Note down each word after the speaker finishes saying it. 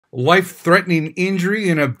Life-threatening injury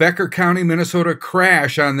in a Becker County, Minnesota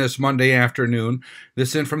crash on this Monday afternoon.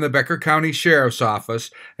 This in from the Becker County Sheriff's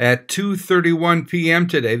Office. At 2:31 p.m.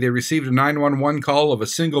 today, they received a 911 call of a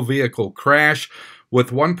single vehicle crash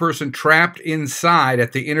with one person trapped inside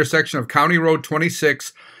at the intersection of County Road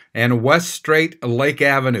 26 and West Strait Lake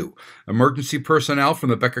Avenue. Emergency personnel from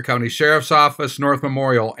the Becker County Sheriff's Office, North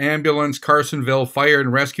Memorial Ambulance, Carsonville Fire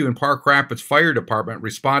and Rescue, and Park Rapids Fire Department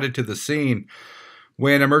responded to the scene.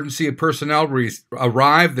 When emergency personnel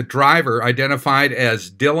arrived, the driver, identified as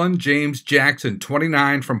Dylan James Jackson,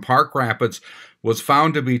 29, from Park Rapids, was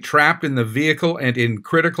found to be trapped in the vehicle and in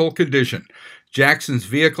critical condition. Jackson's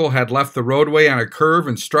vehicle had left the roadway on a curve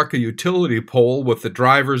and struck a utility pole with the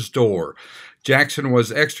driver's door. Jackson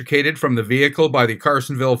was extricated from the vehicle by the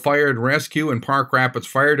Carsonville Fire and Rescue and Park Rapids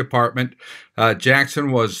Fire Department.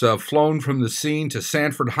 Jackson was flown from the scene to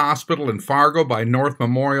Sanford Hospital in Fargo by North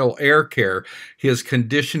Memorial Air Care. His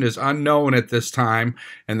condition is unknown at this time,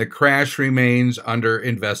 and the crash remains under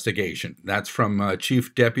investigation. That's from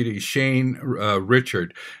Chief Deputy Shane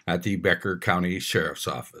Richard at the Becker County Sheriff's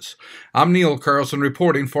Office. I'm Neil Carlson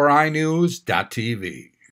reporting for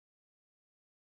iNewZ.TV.